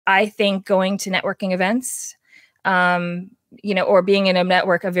I think going to networking events, or being in a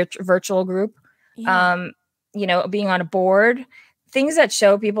network, a virtual group, Yeah. Being on a board, things that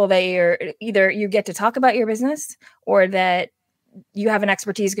show people that you're either you get to talk about your business or that you have an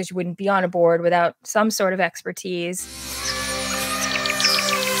expertise, because you wouldn't be on a board without some sort of expertise.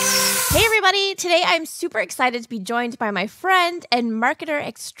 Hey everybody, today I'm super excited to be joined by my friend and marketer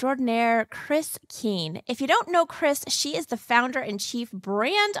extraordinaire, Kris Kiehn. If you don't know Kris, she is the founder and chief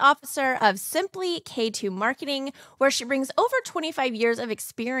brand officer of Simply K2 Marketing, where she brings over 25 years of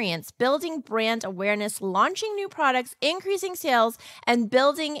experience building brand awareness, launching new products, increasing sales, and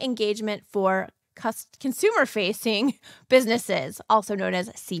building engagement for consumer-facing businesses, also known as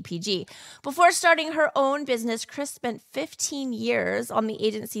CPG. Before starting her own business, Kris spent 15 years on the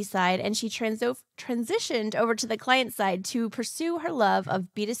agency side, and she transitioned over to the client side to pursue her love of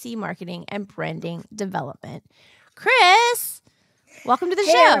B2C marketing and branding development. Kris, welcome to the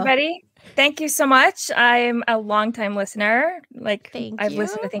show. Hey, everybody. Thank you so much. I'm a longtime listener. I've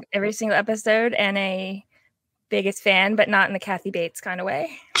listened, I think, every single episode, and a biggest fan, but not in the Kathy Bates kind of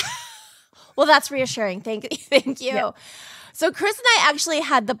way. Well, that's reassuring. Thank you. Yeah. So Kris and I actually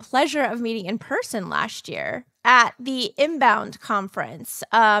had the pleasure of meeting in person last year at the Inbound conference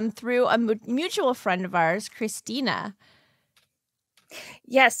through a mutual friend of ours, Christina.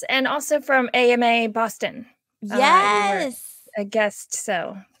 Yes, and also from AMA Boston. Yes. You were a guest,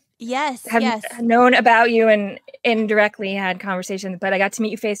 so. Yes, I've known about you and indirectly had conversations, but I got to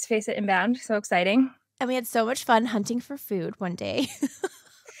meet you face to face at Inbound. So exciting. And we had so much fun hunting for food one day.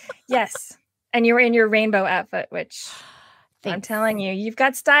 Yes. And you were in your rainbow outfit, which Thanks. I'm telling you, you've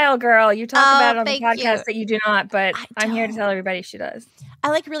got style, girl. You talk about it on the podcast that you do not, but I'm here to tell everybody she does.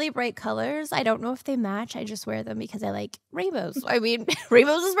 I like really bright colors. I don't know if they match. I just wear them because I like rainbows. I mean,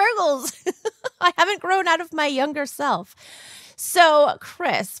 rainbows and sparkles. I haven't grown out of my younger self. So,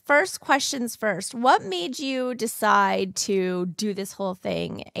 Kris, first questions first. What made you decide to do this whole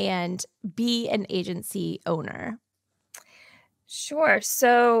thing and be an agency owner? Sure.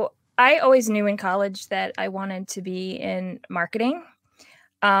 So I always knew in college that I wanted to be in marketing.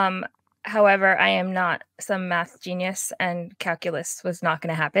 However, I am not some math genius, and calculus was not going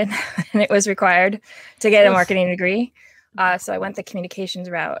to happen. And it was required to get a marketing degree. So I went the communications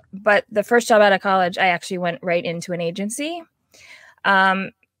route. But the first job out of college, I actually went right into an agency.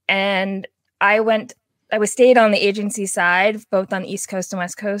 And I stayed on the agency side, both on the East Coast and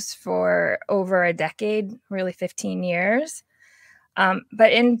West Coast, for over a decade, really 15 years.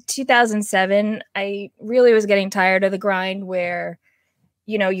 But in 2007, I really was getting tired of the grind where,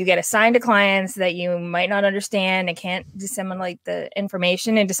 you get assigned to clients that you might not understand and can't disseminate the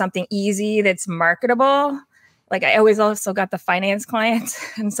information into something easy that's marketable. Like, I always also got the finance clients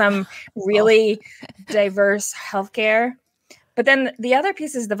and some really diverse healthcare. But then the other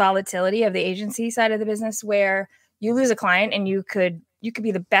piece is the volatility of the agency side of the business, where you lose a client and you could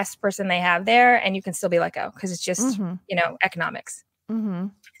be the best person they have there, and you can still be let go because it's just, economics. Mm-hmm.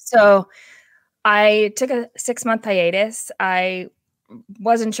 So I took a 6-month hiatus. I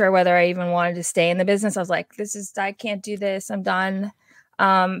wasn't sure whether I even wanted to stay in the business. I was like, I can't do this. I'm done.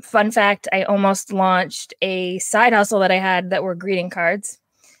 Fun fact, I almost launched a side hustle that I had that were greeting cards.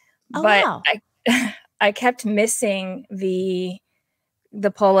 Oh, but wow. I kept missing the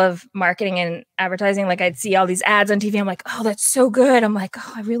pull of marketing and advertising. Like, I'd see all these ads on TV. I'm like, oh, that's so good. I'm like,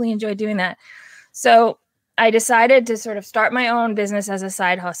 oh, I really enjoy doing that. So I decided to sort of start my own business as a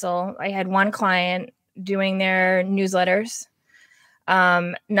side hustle. I had one client doing their newsletters,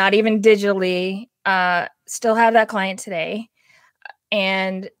 not even digitally, still have that client today,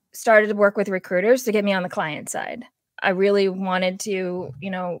 and started to work with recruiters to get me on the client side. I really wanted to,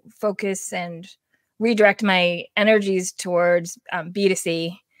 focus and redirect my energies towards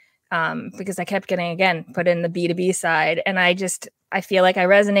B2C, because I kept getting, again, put in the B2B side. And I feel like I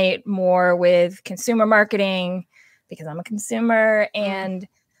resonate more with consumer marketing because I'm a consumer, and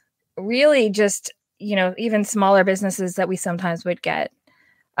really just, even smaller businesses that we sometimes would get.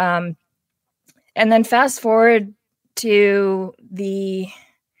 And then fast forward to the,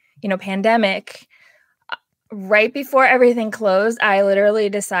 pandemic. Right before everything closed, I literally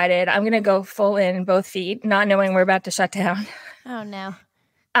decided I'm going to go full in both feet, not knowing we're about to shut down. Oh, no.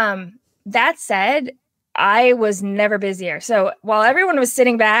 That said, I was never busier. So while everyone was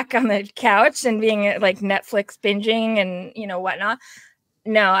sitting back on the couch and being like Netflix binging and, whatnot,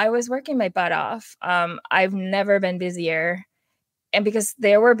 no, I was working my butt off. I've never been busier. And because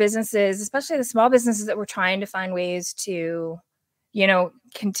there were businesses, especially the small businesses, that were trying to find ways to,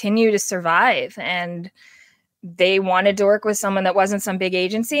 continue to survive. And they wanted to work with someone that wasn't some big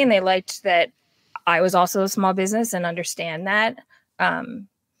agency, and they liked that I was also a small business and understand that.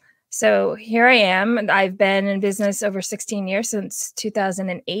 So here I am. I've been in business over 16 years, since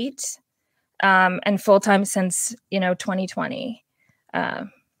 2008, and full-time since, 2020. And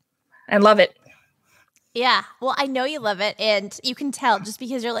love it. Yeah. Well, I know you love it, and you can tell just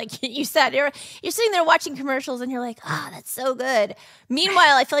because you're like you said you're sitting there watching commercials and you're like, "Ah, that's so good."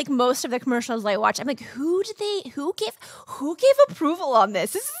 Meanwhile, I feel like most of the commercials I watch, I'm like, who gave approval on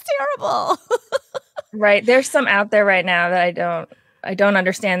this? This is terrible. Right. There's some out there right now that I don't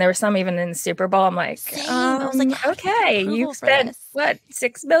understand. There were some even in the Super Bowl. I'm like, Same. I was like, okay, you've spent what,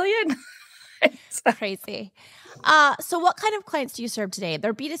 $6 billion? Crazy. So what kind of clients do you serve today?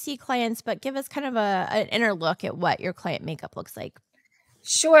 They're B2C clients, but give us kind of an inner look at what your client makeup looks like.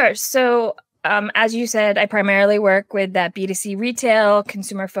 Sure. So, as you said, I primarily work with that B2C retail,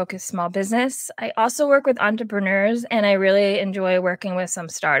 consumer-focused small business. I also work with entrepreneurs, and I really enjoy working with some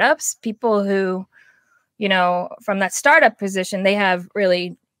startups, people who, from that startup position, they have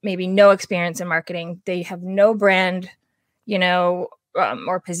really maybe no experience in marketing. They have no brand,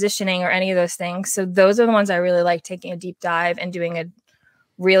 or positioning or any of those things. So those are the ones I really like taking a deep dive and doing a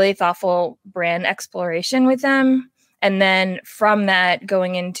really thoughtful brand exploration with them. And then from that,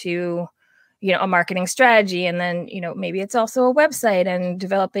 going into, a marketing strategy. And then, maybe it's also a website and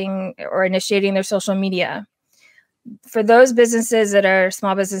developing or initiating their social media. For those businesses that are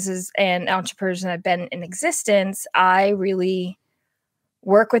small businesses and entrepreneurs that have been in existence, I really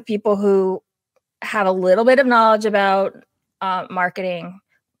work with people who have a little bit of knowledge about marketing,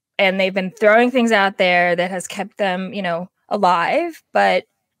 and they've been throwing things out there that has kept them, alive, but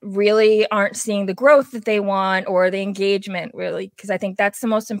really aren't seeing the growth that they want or the engagement, really, because I think that's the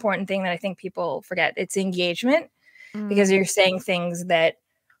most important thing that I think people forget. It's engagement, because you're saying things that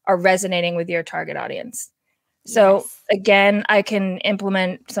are resonating with your target audience. So again, I can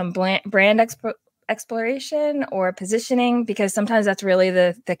implement some brand exploration or positioning, because sometimes that's really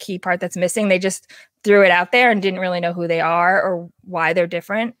the key part that's missing. They just threw it out there and didn't really know who they are or why they're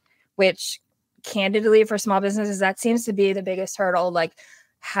different, which candidly for small businesses, that seems to be the biggest hurdle. Like,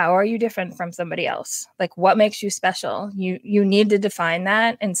 how are you different from somebody else? Like, what makes you special? You need to define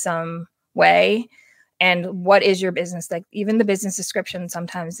that in some way. And what is your business? Like, even the business description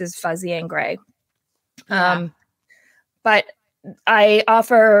sometimes is fuzzy and gray. Yeah. But I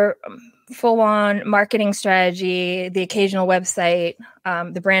offer full-on marketing strategy, the occasional website,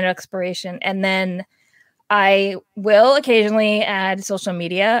 the brand exploration, and then I will occasionally add social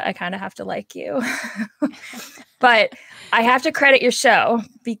media. I kind of have to like you. But I have to credit your show,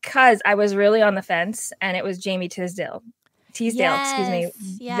 because I was really on the fence, and it was Jamie Teasdale,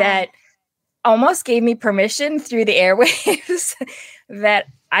 that almost gave me permission through the airwaves that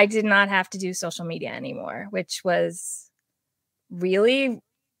I did not have to do social media anymore, which was really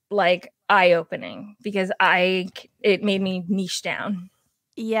like eye-opening, because it made me niche down.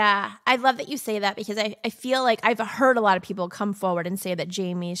 Yeah, I love that you say that, because I feel like I've heard a lot of people come forward and say that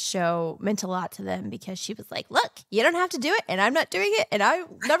Jamie's show meant a lot to them, because she was like, look, you don't have to do it, and I'm not doing it, and I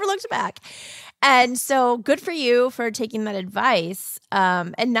never looked back. And so good for you for taking that advice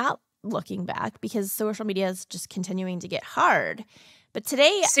and not looking back, because social media is just continuing to get hard. But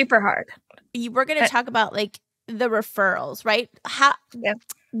today, super hard. We're going to talk about like the referrals, right?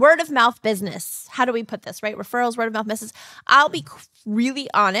 Word of mouth business. How do we put this, right? Referrals, word of mouth business. I'll be really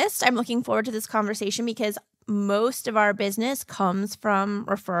honest. I'm looking forward to this conversation, because most of our business comes from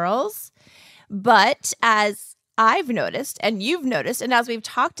referrals. But as I've noticed, and you've noticed, and as we've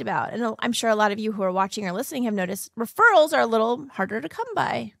talked about, and I'm sure a lot of you who are watching or listening have noticed, referrals are a little harder to come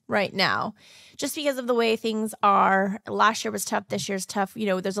by right now, just because of the way things are. Last year was tough. This year's tough.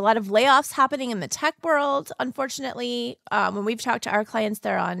 There's a lot of layoffs happening in the tech world, unfortunately. When we've talked to our clients,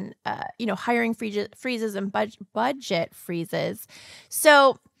 they're on, hiring freezes and budget freezes.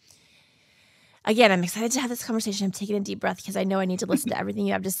 So again, I'm excited to have this conversation. I'm taking a deep breath, because I know I need to listen to everything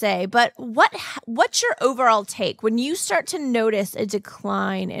you have to say. But what's your overall take when you start to notice a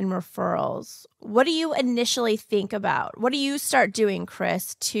decline in referrals? What do you initially think about? What do you start doing,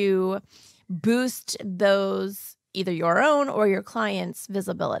 Kris, to boost those, either your own or your clients'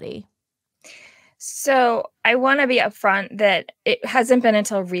 visibility? So I want to be upfront that it hasn't been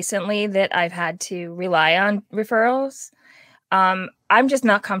until recently that I've had to rely on referrals. I'm just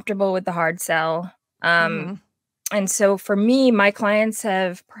not comfortable with the hard sell. And so for me, my clients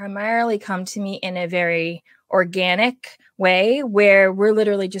have primarily come to me in a very organic way, where we're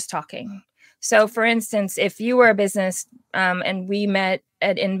literally just talking. So for instance, if you were a business and we met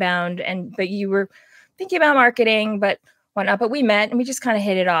at Inbound, but you were thinking about marketing, but whatnot, but we met and we just kind of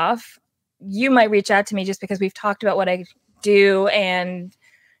hit it off, you might reach out to me just because we've talked about what I do, and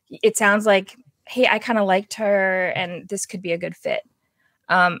it sounds like, hey, I kind of liked her and this could be a good fit.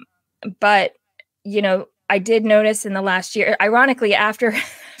 But, I did notice in the last year, ironically, after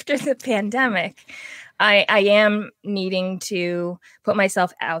the pandemic, I am needing to put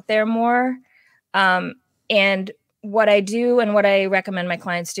myself out there more. And what I do and what I recommend my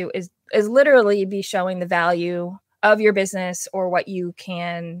clients do is literally be showing the value of your business or what you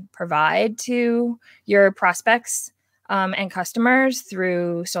can provide to your prospects and customers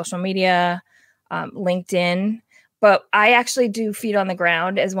through social media, LinkedIn. But I actually do feet on the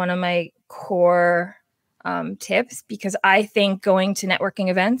ground as one of my core tips, because I think going to networking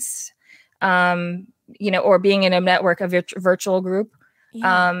events, or being in a network, a virtual group, being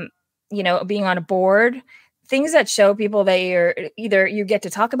on a board, things that show people that you're either you get to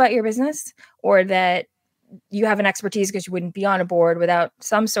talk about your business or that you have an expertise, because you wouldn't be on a board without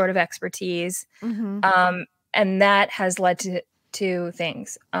some sort of expertise. Mm-hmm. And that has led to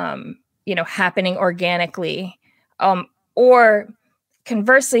things, happening organically. Or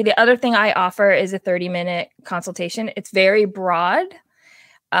conversely, the other thing I offer is a 30-minute consultation. It's very broad.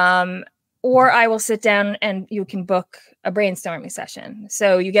 Or I will sit down and you can book a brainstorming session.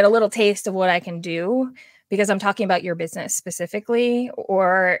 So you get a little taste of what I can do, because I'm talking about your business specifically.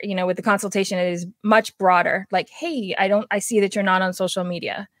 Or, with the consultation, it is much broader. Like, hey, I see that you're not on social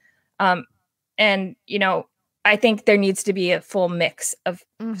media. And, I think there needs to be a full mix of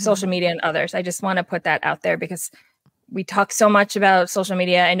social media and others. I just want to put that out there, because we talk so much about social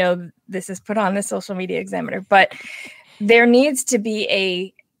media. I know this is put on the social media examiner, but there needs to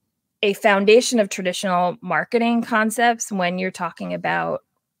be a foundation of traditional marketing concepts when you're talking about,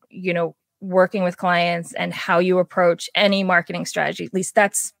 working with clients and how you approach any marketing strategy. At least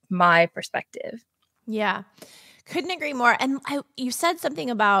that's my perspective. Yeah. Couldn't agree more. And you said something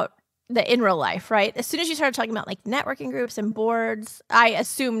about the in real life, right? As soon as you started talking about like networking groups and boards, I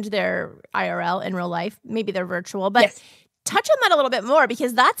assumed they're IRL in real life. Maybe they're virtual, but yes. Touch on that a little bit more,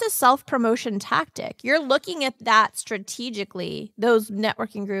 because that's a self-promotion tactic. You're looking at that strategically, those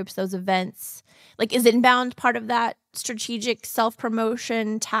networking groups, those events. Like, is inbound part of that strategic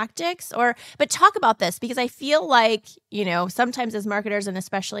self-promotion tactics? But talk about this, because I feel like, sometimes as marketers, and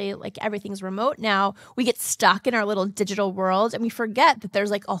especially like everything's remote now, we get stuck in our little digital world and we forget that there's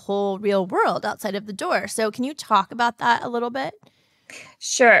like a whole real world outside of the door. So can you talk about that a little bit?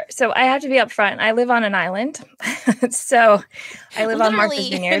 Sure. So I have to be upfront. I live on an island. So I live on Martha's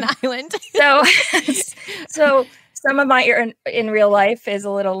Vineyard. An island. So some of my in real life is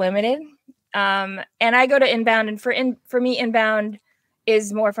a little limited. And I go to inbound, and for me, inbound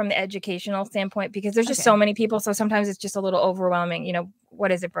is more from the educational standpoint, because there's just so many people. So sometimes it's just a little overwhelming.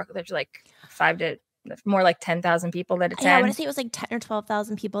 What is it, Brooke? There's like more like 10,000 people that attend. Yeah, I want to say it was like 10 or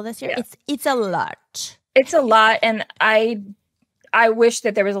 12,000 people this year. Yeah. It's a lot. It's a lot. And I wish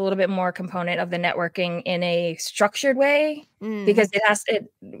that there was a little bit more component of the networking in a structured way, because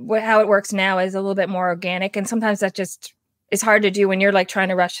how it works now is a little bit more organic. And sometimes that just is hard to do when you're like trying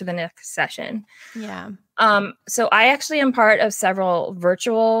to rush to the next session. Yeah. So I actually am part of several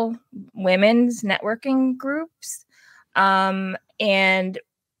virtual women's networking groups. And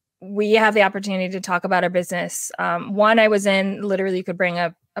we have the opportunity to talk about our business. One I was in, literally you could bring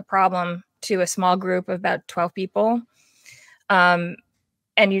a problem to a small group of about 12 people. And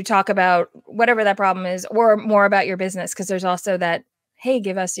you talk about whatever that problem is, or more about your business. Cause there's also that, hey,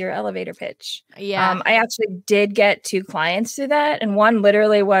 give us your elevator pitch. Yeah. I actually did get 2 clients through that. And one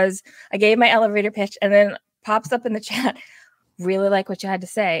literally was, I gave my elevator pitch and then pops up in the chat, really like what you had to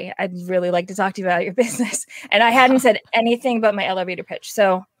say. I'd really like to talk to you about your business. And I hadn't said anything but my elevator pitch.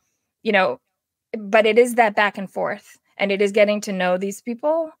 So, but it is that back and forth, and it is getting to know these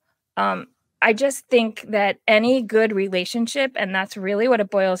people. I just think that any good relationship, and that's really what it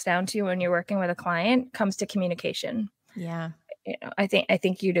boils down to when you're working with a client, comes to communication. Yeah. I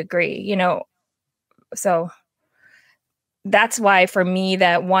think you'd agree, so that's why for me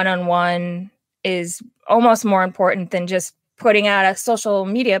that one-on-one is almost more important than just putting out a social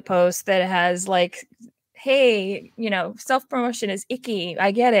media post that has like, hey, self-promotion is icky.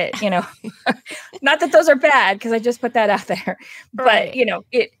 I get it, not that those are bad, because I just put that out there, right.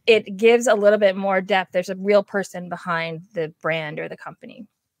 But it gives a little bit more depth. There's a real person behind the brand or the company.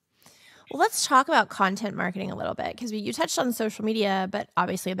 Well, let's talk about content marketing a little bit, because you touched on social media, but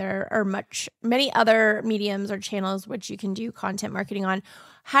obviously there are many other mediums or channels which you can do content marketing on.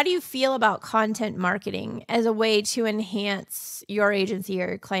 How do you feel about content marketing as a way to enhance your agency or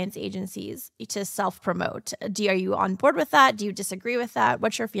your clients' agencies to self-promote? Are you on board with that? Do you disagree with that?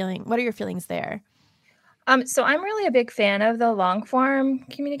 What's your feeling? What are your feelings there? So I'm really a big fan of the long form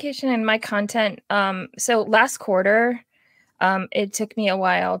communication and my content. So last quarter, it took me a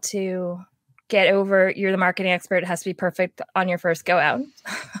while to get over you're the marketing expert. It has to be perfect on your first go out.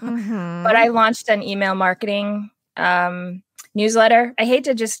 Mm-hmm. But I launched an email marketing newsletter. I hate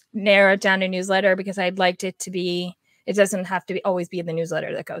to just narrow it down to newsletter because I'd liked it to be, it doesn't have to be always be the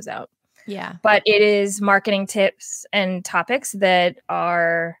newsletter that goes out. Yeah. But it is marketing tips and topics that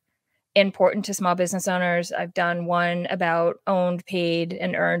are important to small business owners. I've done one about owned, paid,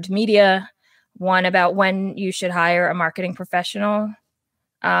 and earned media, one about when you should hire a marketing professional,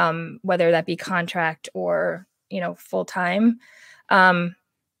 whether that be contract or, full time.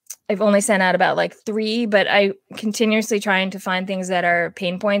 I've only sent out about like 3, but I continuously trying to find things that are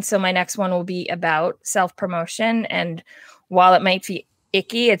pain points. So my next one will be about self-promotion. And while it might be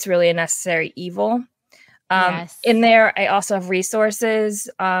icky, it's really a necessary evil. Yes. In there, I also have resources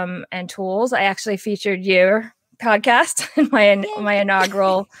and tools. I actually featured your podcast in my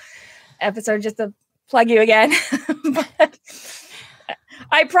inaugural episode, just to plug you again. But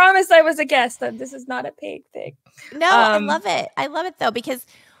I promised I was a guest. This is not a paid thing. No, I love it. I love it though, because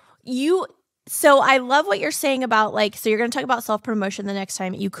so I love what you're saying about so you're going to talk about self-promotion the next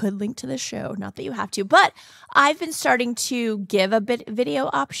time. You could link to the show, not that you have to, but I've been starting to give a bit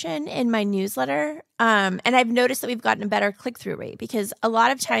video option in my newsletter. And I've noticed that we've gotten a better click-through rate because a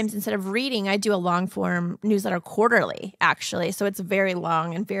lot of times instead of reading, I do a long form newsletter quarterly, actually. So it's very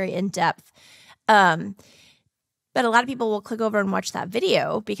long and very in-depth. But a lot of people will click over and watch that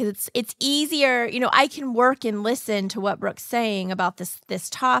video because it's easier. I can work and listen to what Brooke's saying about this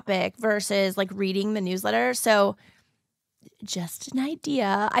topic versus reading the newsletter. So just an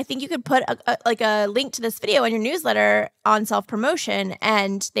idea. I think you could put a link to this video in your newsletter on self-promotion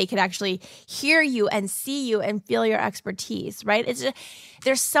and they could actually hear you and see you and feel your expertise, right?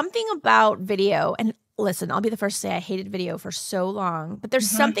 There's something about video, and listen, I'll be the first to say I hated video for so long, but there's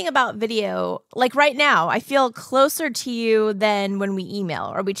something about video, like right now, I feel closer to you than when we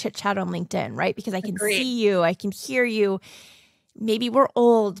email or we chit chat on LinkedIn, right? Because I can see you, I can hear you. Maybe we're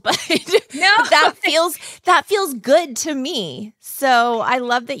old, but that feels good to me. So I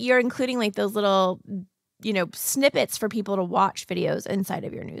love that you're including those little, snippets for people to watch videos inside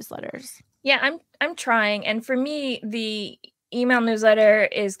of your newsletters. Yeah, I'm trying. And for me, the email newsletter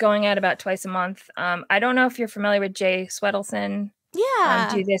is going out about twice a month. I don't know if you're familiar with Jay Swedelson.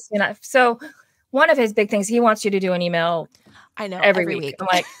 Yeah. Do this. So one of his big things, he wants you to do an email. I know every week. I'm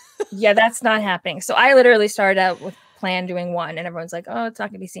like, yeah, that's not happening. So I literally started out with plan doing one, and everyone's like, oh, it's not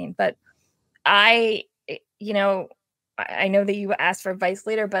gonna be seen. But I know that you asked for advice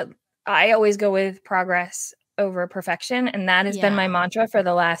later, but I always go with progress over perfection. And that has been my mantra for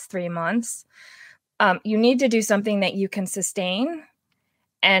the last 3 months. You need to do something that you can sustain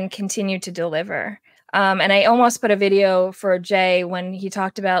and continue to deliver. And I almost put a video for Jay when he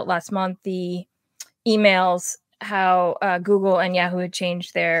talked about last month, the emails, how Google and Yahoo had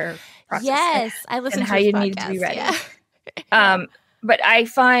changed their process. Yes, I listened to how you need to be ready. Yeah. But I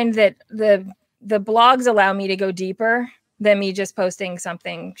find that the blogs allow me to go deeper than me just posting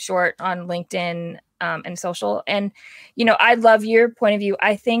something short on LinkedIn and social. And, I love your point of view.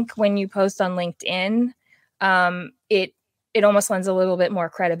 I think when you post on LinkedIn, it almost lends a little bit more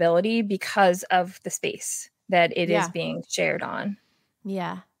credibility because of the space that it is being shared on.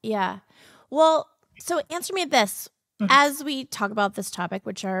 Yeah. Yeah. Well, so answer me this. As we talk about this topic,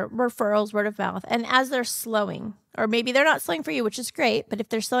 which are referrals, word of mouth, and as they're slowing, or maybe they're not slowing for you, which is great, but if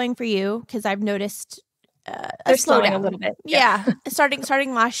they're slowing for you, because I've noticed they're slowing a little bit. Yeah.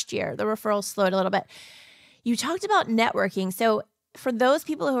 Starting last year, the referrals slowed a little bit. You talked about networking. So for those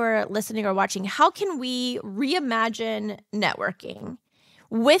people who are listening or watching, how can we reimagine networking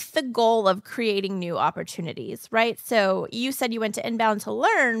with the goal of creating new opportunities, right? So you said you went to Inbound to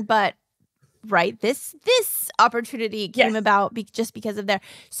learn, but this opportunity came about just because of there.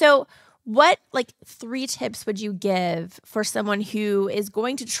 So what 3 tips would you give for someone who is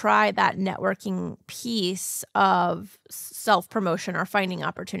going to try that networking piece of self-promotion or finding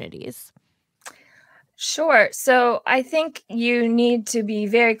opportunities? Sure. So I think you need to be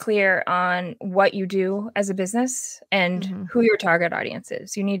very clear on what you do as a business and who your target audience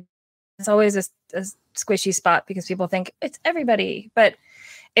is. It's always a squishy spot because people think it's everybody, but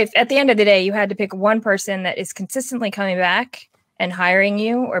if at the end of the day, you had to pick one person that is consistently coming back and hiring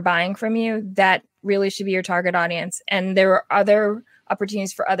you or buying from you, that really should be your target audience. And there are other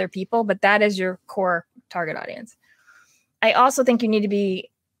opportunities for other people, but that is your core target audience. I also think you need to be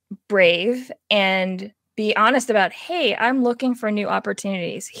brave and be honest about, hey, I'm looking for new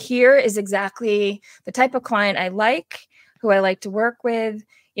opportunities. Here is exactly the type of client I like, who I like to work with.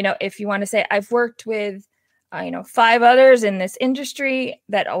 If you want to say, I've worked with 5 others in this industry,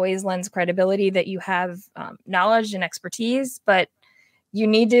 that always lends credibility that you have knowledge and expertise, but you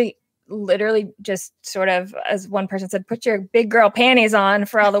need to literally just sort of, as one person said, put your big girl panties on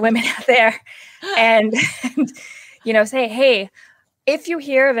for all the women out there and say, hey, if you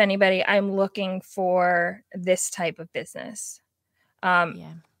hear of anybody, I'm looking for this type of business.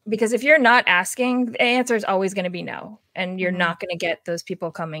 Because if you're not asking, the answer is always going to be no. And you're not going to get those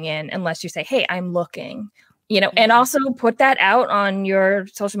people coming in unless you say, hey, I'm looking, and also put that out on your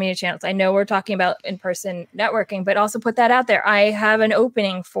social media channels. I know we're talking about in-person networking, but also put that out there. I have an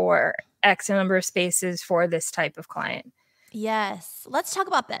opening for X number of spaces for this type of client. Yes. Let's talk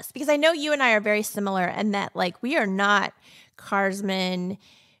about this, because I know you and I are very similar in that, like, we are not Carsman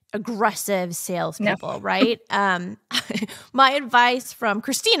aggressive salespeople, right? My advice from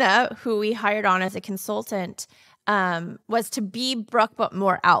Christina, who we hired on as a consultant, was to be Brooke, but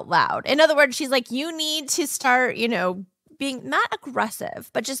more out loud. In other words, she's like, you need to start, being not aggressive,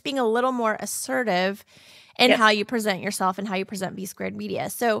 but just being a little more assertive in how you present yourself and how you present B Squared Media.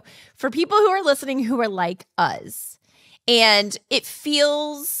 So for people who are listening who are like us, and it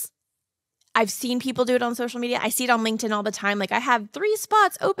feels, I've seen people do it on social media. I see it on LinkedIn all the time. Like, I have 3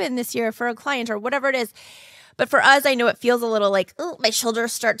 spots open this year for a client or whatever it is. But for us, I know it feels a little like, oh, my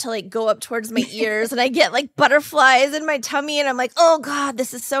shoulders start to like go up towards my ears and I get like butterflies in my tummy and I'm like, oh God,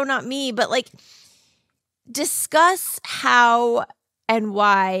 this is so not me. But like, discuss how and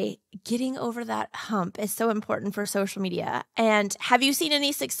why getting over that hump is so important for social media. And have you seen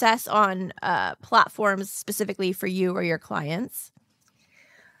any success on platforms specifically for you or your clients?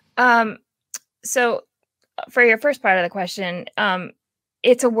 So for your first part of the question,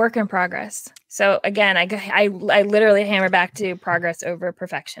 it's a work in progress. So again, I literally hammer back to progress over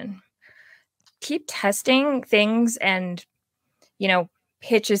perfection. Keep testing things and,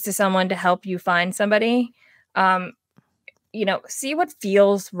 pitches to someone to help you find somebody. See what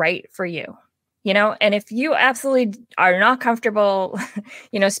feels right for you, and if you absolutely are not comfortable,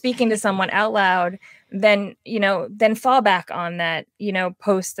 speaking to someone out loud, then fall back on that,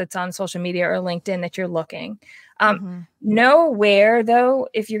 post that's on social media or LinkedIn that you're looking. Know where, though,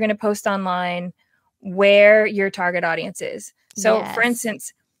 if you're going to post online, where your target audience is. So for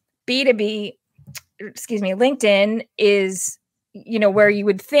instance, LinkedIn is, where you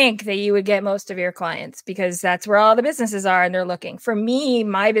would think that you would get most of your clients because that's where all the businesses are and they're looking. For me,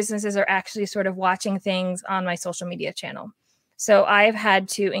 my businesses are actually sort of watching things on my social media channel. So I've had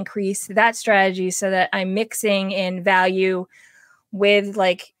to increase that strategy so that I'm mixing in value with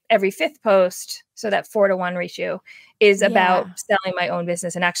like every 5th post. So that 4-to-1 ratio is about selling my own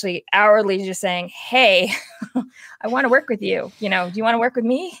business and actually hourly just saying, hey, I want to work with you. Do you want to work with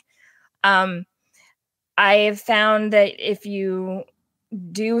me? I have found that if you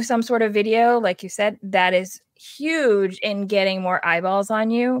do some sort of video, like you said, that is huge in getting more eyeballs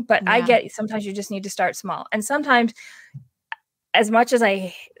on you. But I get sometimes you just need to start small. And sometimes, as much as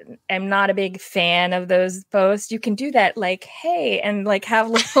I am not a big fan of those posts, you can do that like, hey, and like have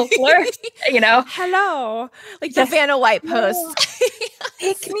little flirts, Hello. Like the Vanna White post.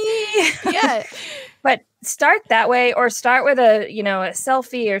 Pick me. Yeah. But start that way, or start with a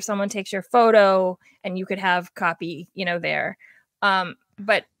selfie, or someone takes your photo and you could have copy, there.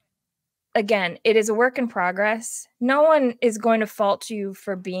 But again, it is a work in progress. No one is going to fault you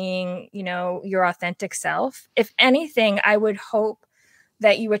for being, your authentic self. If anything, I would hope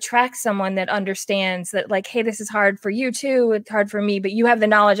that you attract someone that understands that, like, hey, this is hard for you too. It's hard for me, but you have the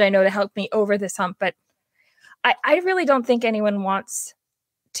knowledge I know to help me over this hump. But I really don't think anyone wants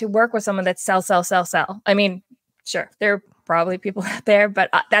to work with someone that's sell. I mean, sure, there are probably people out there, but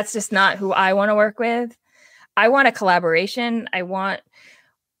that's just not who I want to work with. I want a collaboration. I want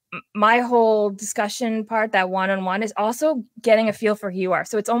my whole discussion part, that one-on-one, is also getting a feel for who you are.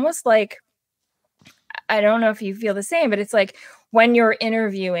 So it's almost like, I don't know if you feel the same, but it's like when you're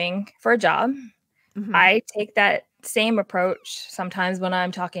interviewing for a job, I take that same approach sometimes when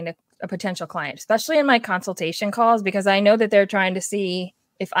I'm talking to a potential client, especially in my consultation calls, because I know that they're trying to see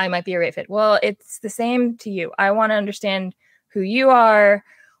if I might be a right fit. Well, it's the same to you. I want to understand who you are,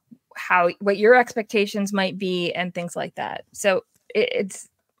 what your expectations might be, and things like that. So it's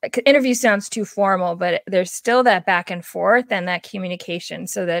interview sounds too formal, but there's still that back and forth and that communication,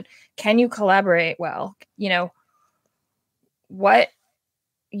 so that can you collaborate well? What,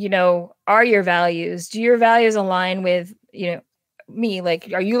 are your values? Do your values align with, me?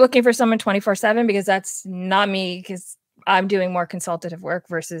 Like, are you looking for someone 24/7? Because that's not me, because I'm doing more consultative work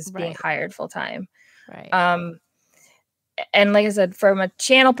versus being hired full time. Right. And like I said, from a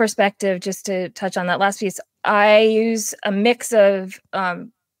channel perspective, just to touch on that last piece, I use a mix of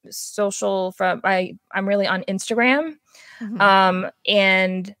social. I'm really on Instagram,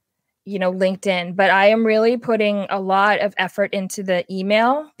 and LinkedIn, but I am really putting a lot of effort into the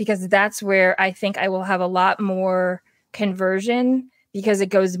email because that's where I think I will have a lot more conversion because it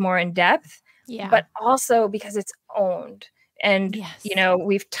goes more in depth, but also because it's owned. And,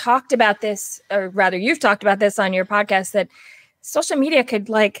 we've talked about this, or rather you've talked about this on your podcast, that social media could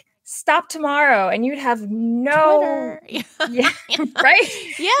stop tomorrow and you'd have no, right?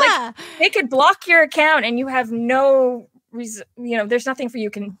 Yeah. They could block your account and you have no there's nothing for you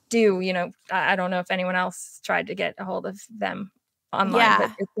can do. I don't know if anyone else tried to get a hold of them online,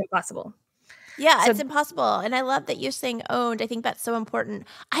 but it's impossible. Yeah, it's impossible. And I love that you're saying owned. I think that's so important.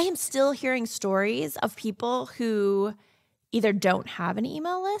 I am still hearing stories of people who either don't have an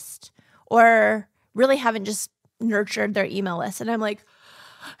email list or really haven't just nurtured their email list. And I'm like,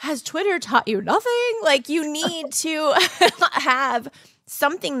 has Twitter taught you nothing? You need to have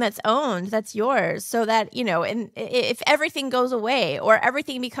something that's owned, that's yours, so that, and if everything goes away or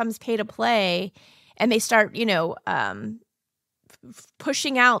everything becomes pay to play and they start,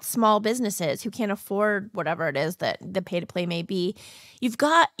 pushing out small businesses who can't afford whatever it is that the pay to play may be, you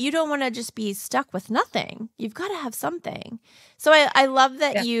don't want to just be stuck with nothing. You've got to have something. So I love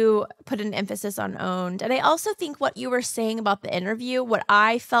that you put an emphasis on owned. And I also think what you were saying about the interview, what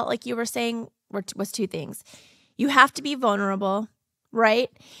I felt like you were saying was two things. You have to be vulnerable,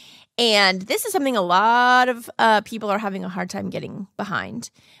 right? And this is something a lot of people are having a hard time getting behind.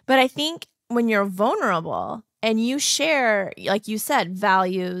 But I think when you're vulnerable and you share, like you said,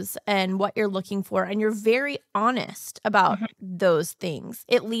 values and what you're looking for, and you're very honest about those things,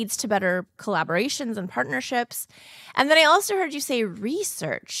 it leads to better collaborations and partnerships. And then I also heard you say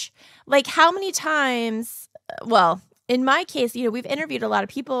research. How many times, in my case, we've interviewed a lot of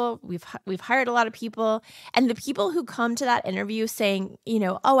people, we've hired a lot of people, and the people who come to that interview saying,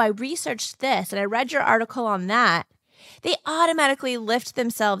 oh, I researched this and I read your article on that, they automatically lift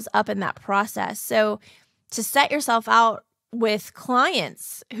themselves up in that process. So to set yourself out with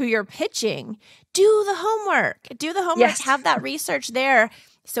clients who you're pitching, do the homework, have that research there.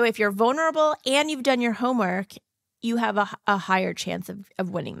 So if you're vulnerable and you've done your homework, you have a higher chance of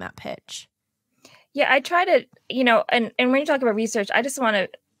winning that pitch. Yeah, I try to, and when you talk about research, I just want to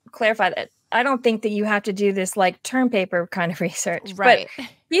clarify that I don't think that you have to do this term paper kind of research. Right. But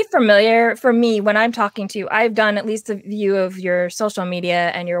be familiar. For me, when I'm talking to you, I've done at least a view of your social media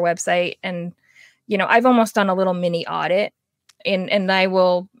and your website. And, I've almost done a little mini audit and I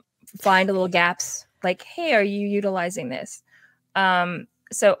will find little gaps hey, are you utilizing this?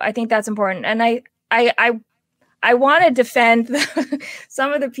 So I think that's important. And I want to defend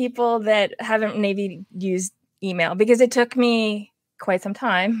some of the people that haven't maybe used email because it took me quite some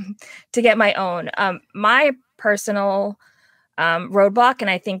time to get my own. My personal roadblock, and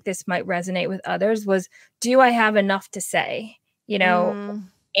I think this might resonate with others, was, do I have enough to say?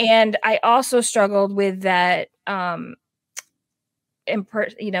 And I also struggled with that.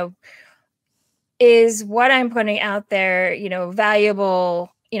 Is what I'm putting out there,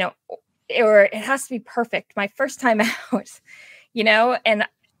 valuable, or it has to be perfect. My first time out, and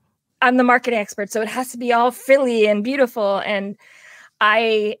I'm the marketing expert, so it has to be all frilly and beautiful. And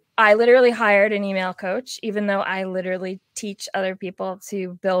I literally hired an email coach, even though I literally teach other people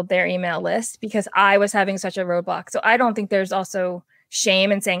to build their email list because I was having such a roadblock. So I don't think there's also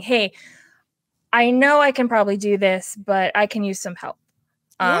shame in saying, hey, I know I can probably do this, but I can use some help.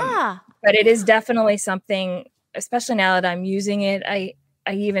 But it is definitely something, especially now that I'm using it, I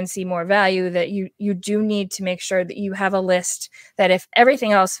even see more value that you do need to make sure that you have a list that if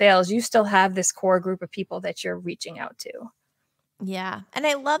everything else fails, you still have this core group of people that you're reaching out to. Yeah. And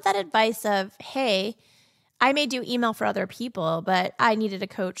I love that advice of, hey, I may do email for other people, but I needed a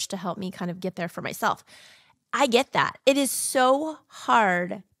coach to help me kind of get there for myself. I get that. It is so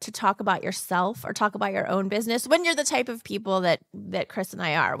hard to talk about yourself or talk about your own business when you're the type of people that Kris and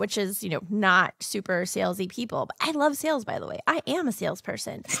I are, which is, not super salesy people. But I love sales, by the way. I am a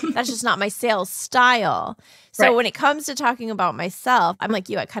salesperson. That's just not my sales style. So when it comes to talking about myself, I'm like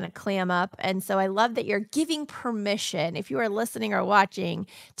you, I kind of clam up. And so I love that you're giving permission, if you are listening or watching,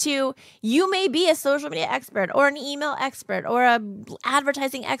 you may be a social media expert or an email expert or a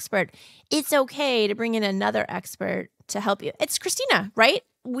advertising expert. It's okay to bring in another expert to help you. It's Christina, right?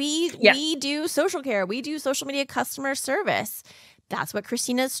 We do social care. We do social media customer service. that's what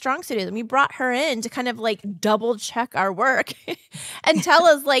Christina's strong suit is. And we brought her in to kind of like double check our work and tell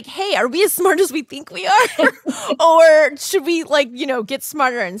us like, hey, are we as smart as we think we are? Or should we like, get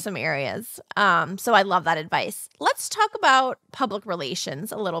smarter in some areas? So I love that advice. Let's talk about public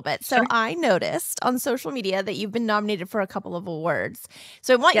relations a little bit. So I noticed on social media that you've been nominated for a couple of awards.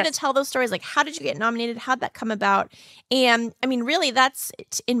 So I want you to tell those stories. Like, how did you get nominated? How'd that come about? And I mean, really, that's,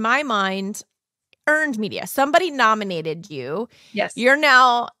 in my mind, earned media. Somebody nominated you. Yes. You're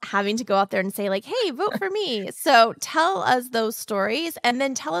now having to go out there and say like, hey, vote for me. So tell us those stories and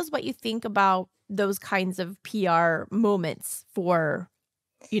then tell us what you think about those kinds of PR moments for,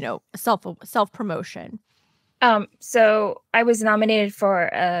 self-promotion. So I was nominated for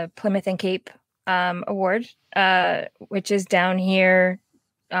a Plymouth and Cape award, which is down here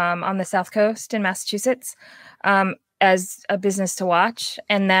on the South Coast in Massachusetts, as a business to watch.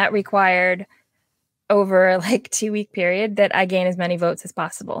 And that required over like 2-week period that I gain as many votes as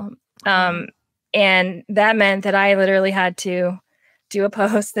possible. And that meant that I literally had to do a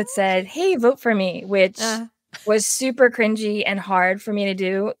post that said, hey, vote for me, which was super cringy and hard for me to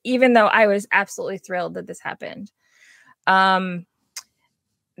do, even though I was absolutely thrilled that this happened. When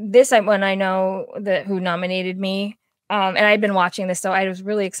I know who nominated me, and I'd been watching this, so I was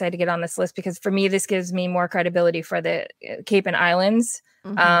really excited to get on this list because for me, this gives me more credibility for the Cape and Islands.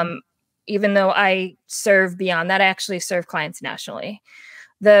 Even though I serve beyond that, I actually serve clients nationally.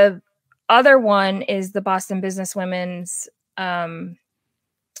 The other one is the Boston Businesswomen's. I'm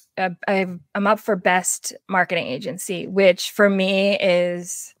up for Best Marketing Agency, which for me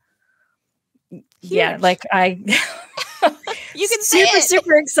is, huge. Like I, you can say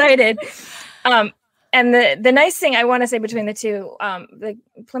super excited. And the nice thing I want to say between the two, the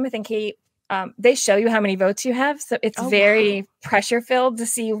Plymouth and Cape, they show you how many votes you have. So it's very pressure filled to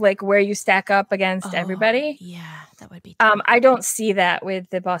see like where you stack up against everybody. Yeah, that would be I don't see that with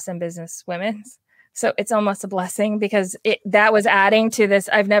the Boston Business Women's. So it's almost a blessing because that was adding to this.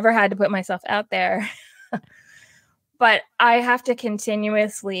 I've never had to put myself out there. But I have to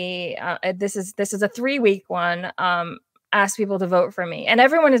continuously, this is a 3-week one, ask people to vote for me. And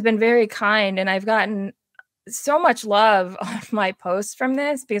everyone has been very kind. And I've gotten so much love on my posts from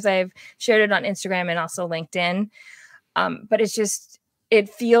this because I've shared it on Instagram and also LinkedIn. But it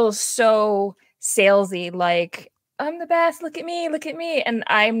feels so salesy, like I'm the best. Look at me. And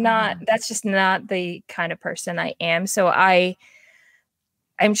I'm not, that's just not the kind of person I am. So I'm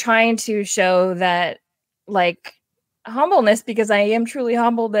trying to show that like humbleness because I am truly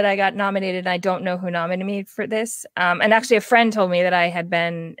humbled that I got nominated. I don't know who nominated me for this. And actually a friend told me that I had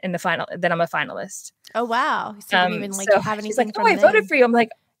been in the final, that I'm a finalist. Oh, wow. So you didn't even have anything. She's like, oh, I voted for you. I'm like,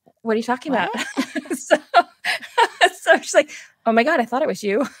 what are you talking about? so she's like, oh my God, I thought it was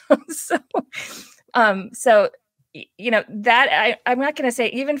you. That I'm not going to say,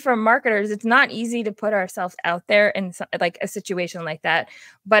 even for marketers, it's not easy to put ourselves out there in like a situation like that.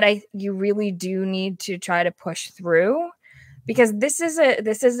 But you really do need to try to push through because this is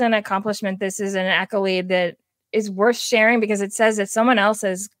an accomplishment. This is an accolade that is worth sharing because it says that someone else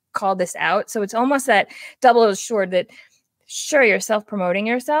has called this out. So it's almost that double-edged sword that sure, you're self-promoting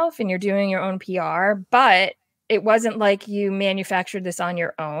yourself and you're doing your own PR, but it wasn't like you manufactured this on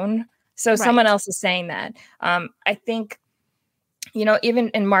your own. So someone else is saying that. I think, even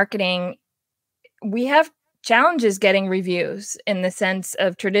in marketing, we have challenges getting reviews in the sense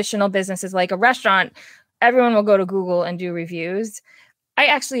of traditional businesses like a restaurant. Everyone will go to Google and do reviews. I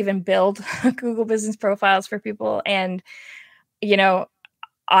actually even build Google business profiles for people. And,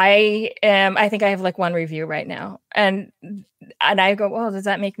 I think I have like 1 review right now. And I go, well, does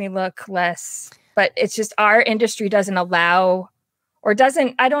that make me look less? But it's just our industry doesn't allow or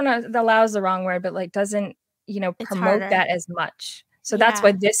doesn't, I don't know, allow is the wrong word, but like doesn't, promote that as much. So that's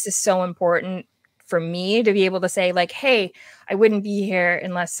why this is so important for me to be able to say like, hey, I wouldn't be here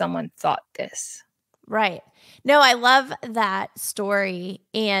unless someone thought this. Right. No, I love that story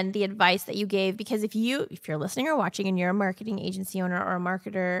and the advice that you gave, because if you're listening or watching and you're a marketing agency owner or a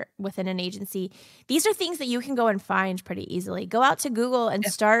marketer within an agency, these are things that you can go and find pretty easily. Go out to Google and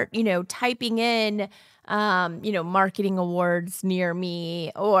start, typing in, marketing awards near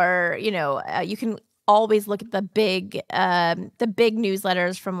me, or, you can always look at the big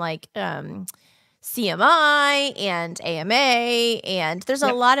newsletters from like, CMI and AMA, and there's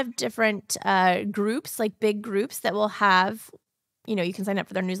a lot of different groups, like big groups that will have, you can sign up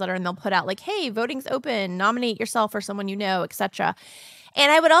for their newsletter and they'll put out like, hey, voting's open, nominate yourself or someone etc.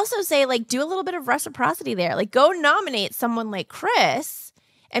 And I would also say like do a little bit of reciprocity there. Like go nominate someone like Kris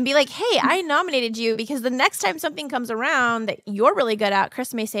and be like, hey, I nominated you, because the next time something comes around that you're really good at,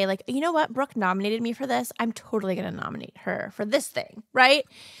 Kris may say like, you know what, Brooke nominated me for this. I'm totally going to nominate her for this thing. Right.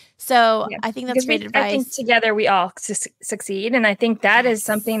 So Yeah. I think that's great advice. I think together we all succeed. And I think that is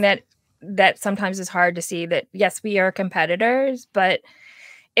something that sometimes is hard to see, that yes, we are competitors, but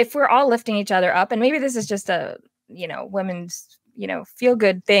if we're all lifting each other up, and maybe this is just a, women's, feel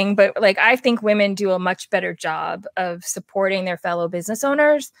good thing, but like, I think women do a much better job of supporting their fellow business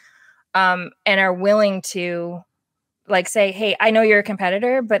owners, and are willing to like say, hey, I know you're a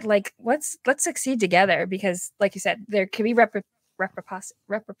competitor, but like, let's succeed together, because like you said, there could be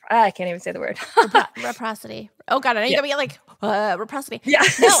I can't even say the word. Reciprocity. Oh God, I know you're gonna be like reciprocity. Yeah.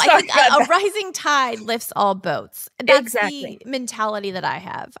 No, I think a rising tide lifts all boats. That's exactly the mentality that I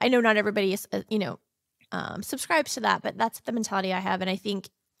have. I know not everybody is, subscribes to that, but that's the mentality I have, and I think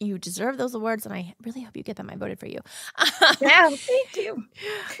you deserve those awards, and I really hope you get them. I voted for you. Yeah, thank you.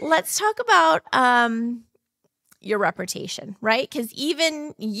 Let's talk about your reputation, right? Because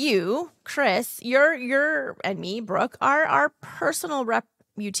even you, Kris, your and me, Brooke, our personal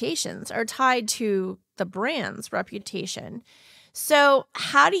reputations are tied to the brand's reputation. So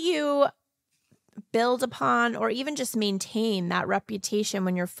how do you build upon or even just maintain that reputation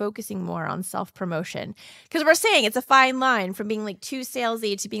when you're focusing more on self-promotion? Because we're saying it's a fine line from being like too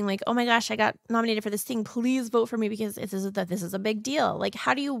salesy to being like, oh my gosh, I got nominated for this thing. Please vote for me because this is a big deal. Like,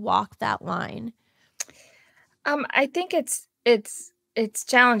 how do you walk that line? I think it's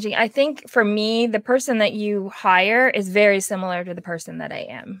challenging. I think for me, the person that you hire is very similar to the person that I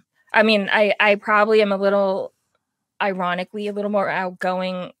am. I mean, I probably am ironically, a little more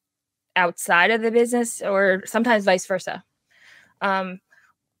outgoing outside of the business, or sometimes vice versa.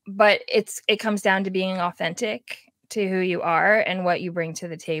 But it comes down to being authentic to who you are and what you bring to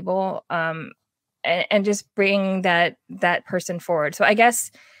the table, and just bring that person forward. So I guess,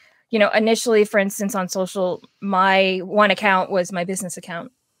 initially, for instance, on social, my one account was my business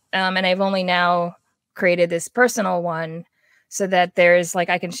account. And I've only now created this personal one so that there's like,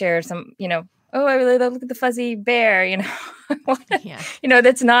 I can share some, oh, I really look at the fuzzy bear, Yeah.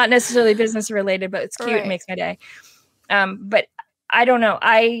 That's not necessarily business related, but it's cute. Right. It makes my day. But I don't know.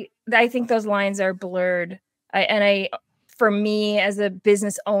 I think those lines are blurred. For me as a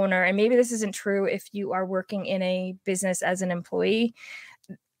business owner, and maybe this isn't true if you are working in a business as an employee,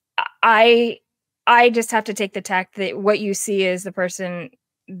 I just have to take the tact that what you see is the person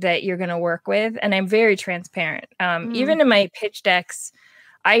that you're going to work with. And I'm very transparent. Even in my pitch decks,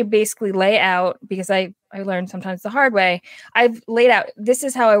 I basically lay out, because I learned sometimes the hard way. I've laid out, this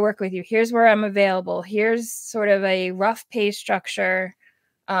is how I work with you. Here's where I'm available. Here's sort of a rough pay structure,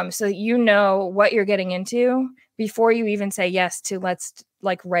 so that you know what you're getting into before you even say yes to let's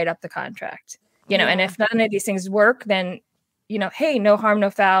like write up the contract. And if none of these things work, then, hey, no harm, no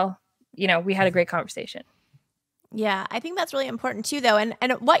foul. We had a great conversation. Yeah, I think that's really important too, though. And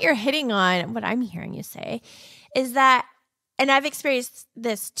what you're hitting on, what I'm hearing you say, is that, and I've experienced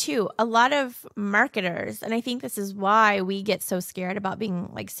this too, a lot of marketers, and I think this is why we get so scared about being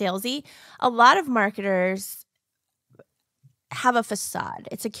like salesy. A lot of marketers have a facade.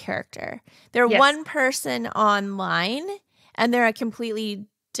 It's a character. They're one person online, and they're a completely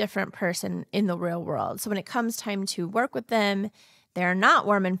different person in the real world. So when it comes time to work with them, they're not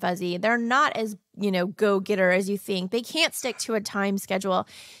warm and fuzzy. They're not as, go-getter as you think. They can't stick to a time schedule.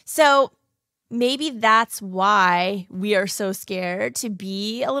 So maybe that's why we are so scared to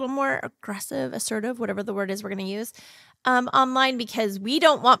be a little more aggressive, assertive, whatever the word is we're going to use, online, because we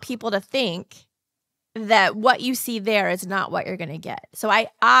don't want people to think that what you see there is not what you're going to get. So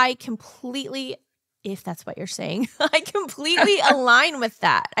I completely, if that's what you're saying, I completely align with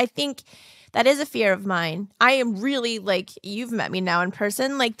that. I think that is a fear of mine. I am really like, you've met me now in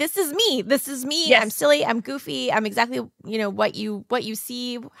person. Like, this is me. This is me. Yes. I'm silly. I'm goofy. I'm exactly, what you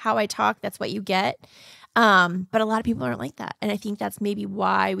see, how I talk. That's what you get. But a lot of people aren't like that. And I think that's maybe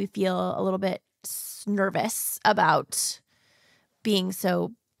why we feel a little bit nervous about being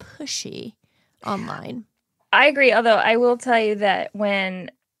so pushy online. I agree. Although I will tell you that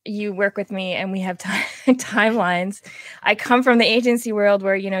when you work with me and we have timelines, I come from the agency world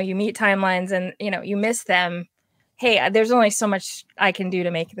where, you meet timelines and, you miss them. Hey, there's only so much I can do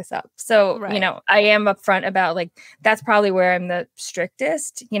to make this up. So, right. I am upfront about like, that's probably where I'm the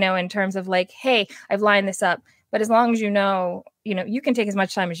strictest, in terms of like, hey, I've lined this up, but as long as you can take as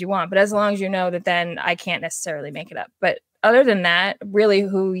much time as you want, but as long as you know that then I can't necessarily make it up. But other than that, really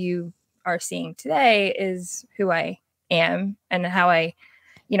who you are seeing today is who I am and how I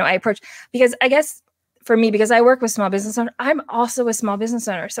approach, because I guess for me, because I work with small business owners, I'm also a small business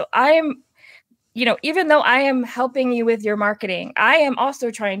owner. So I'm even though I am helping you with your marketing, I am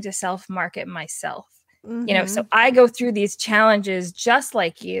also trying to self-market myself. So I go through these challenges just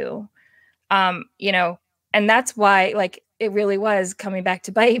like you, and that's why, like, it really was coming back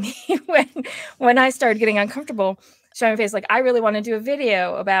to bite me when I started getting uncomfortable showing my face. Like, I really want to do a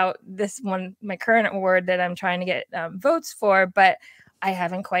video about this one, my current award that I'm trying to get votes for, but I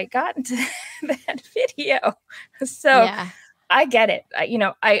haven't quite gotten to that video. So Yeah. I get it.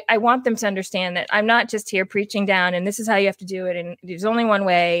 I want them to understand that I'm not just here preaching down and this is how you have to do it and there's only one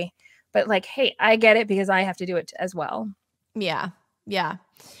way, but like, hey, I get it because I have to do it as well. Yeah. Yeah.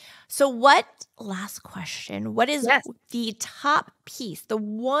 So last question, what is the top piece, the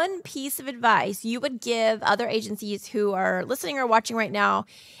one piece of advice you would give other agencies who are listening or watching right now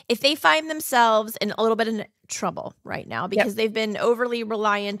if they find themselves in a little bit of trouble right now because they've been overly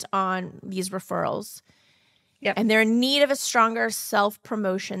reliant on these referrals and they're in need of a stronger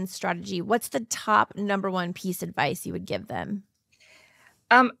self-promotion strategy? What's the top number one piece of advice you would give them?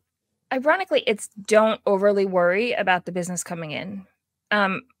 Ironically, it's don't overly worry about the business coming in.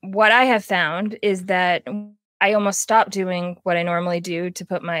 What I have found is that I almost stopped doing what I normally do to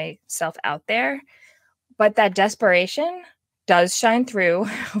put myself out there. But that desperation does shine through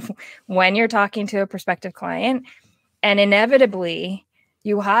when you're talking to a prospective client. And inevitably,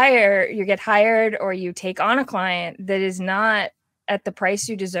 you get hired or you take on a client that is not at the price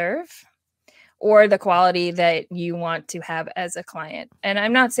you deserve or the quality that you want to have as a client. And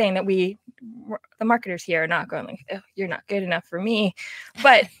I'm not saying that the marketers here are not going like, oh, you're not good enough for me.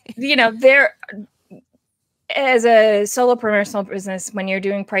 But, they're, as a solopreneur, small business, when you're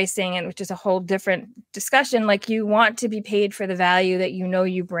doing pricing, and which is a whole different discussion, like you want to be paid for the value that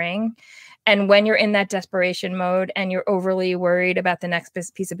you bring. And when you're in that desperation mode and you're overly worried about the next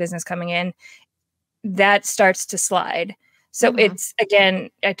piece of business coming in, that starts to slide. So it's, again,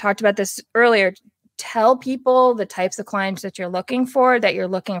 I talked about this earlier, tell people the types of clients that you're looking for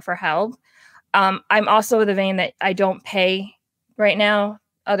help. I'm also the vein that I don't pay right now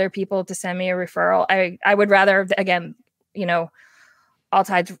other people to send me a referral. I would rather, again, all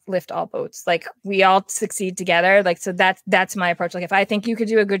tides lift all boats. Like we all succeed together. Like, so that's my approach. Like if I think you could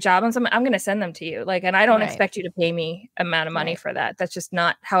do a good job on something, I'm going to send them to you. Like, and I don't expect you to pay me amount of money for that. That's just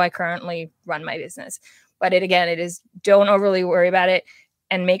not how I currently run my business. But it is don't overly worry about it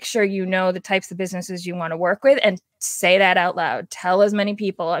and make sure you know the types of businesses you want to work with and say that out loud. Tell as many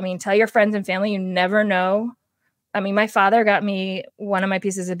people. I mean, tell your friends and family. You never know. I mean, my father got me one of my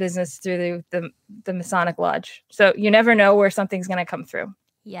pieces of business through the Masonic Lodge. So you never know where something's going to come through.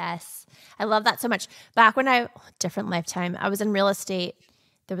 Yes. I love that so much. Back when different lifetime, I was in real estate.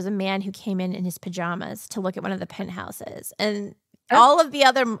 There was a man who came in his pajamas to look at one of the penthouses. And all of the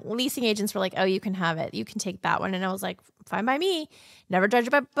other leasing agents were like, oh, you can have it. You can take that one. And I was like, fine by me. Never judge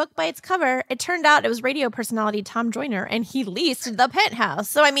a book by its cover. It turned out it was radio personality Tom Joyner, and he leased the penthouse.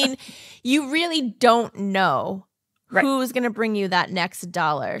 So, I mean, you really don't know who's going to bring you that next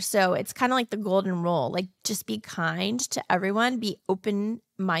dollar. So it's kind of like the golden rule. Like, just be kind to everyone. Be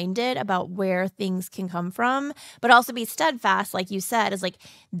open-minded about where things can come from, but also be steadfast, like you said, is like,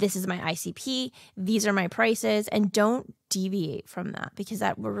 this is my ICP. These are my prices. And don't deviate from that because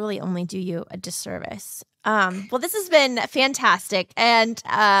that will really only do you a disservice. Well, this has been fantastic. And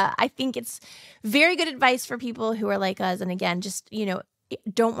I think it's very good advice for people who are like us. And again, just,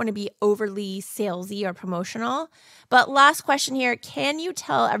 don't want to be overly salesy or promotional. But last question here. Can you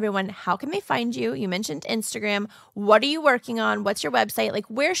tell everyone how can they find you? You mentioned Instagram. What are you working on? What's your website? Like,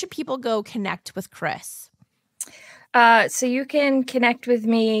 where should people go connect with Kris? So you can connect with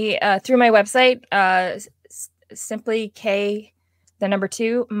me through my website, simply K, the number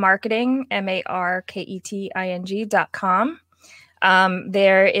 2, marketing, marketing.com.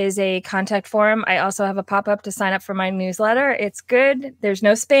 There is a contact form. I also have a pop-up to sign up for my newsletter. It's good. There's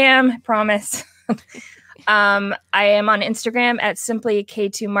no spam, I promise. I am on Instagram at simply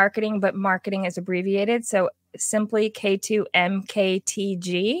K2 marketing, but marketing is abbreviated. So simply K2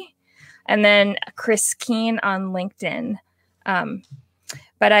 MKTG, and then Kris Kiehn on LinkedIn.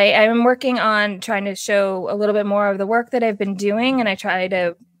 But I am working on trying to show a little bit more of the work that I've been doing. And I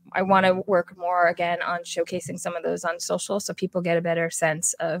want to work more again on showcasing some of those on social so people get a better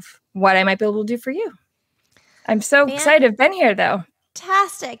sense of what I might be able to do for you. I'm so excited to have been here, though.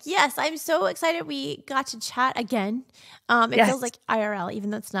 Fantastic. Yes, I'm so excited we got to chat again. It feels like IRL,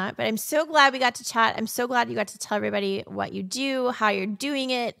 even though it's not. But I'm so glad we got to chat. I'm so glad you got to tell everybody what you do, how you're doing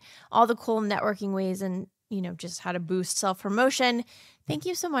it, all the cool networking ways, and just how to boost self-promotion. Thank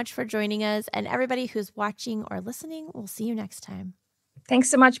you so much for joining us. And everybody who's watching or listening, we'll see you next time.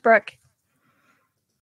 Thanks so much, Brooke.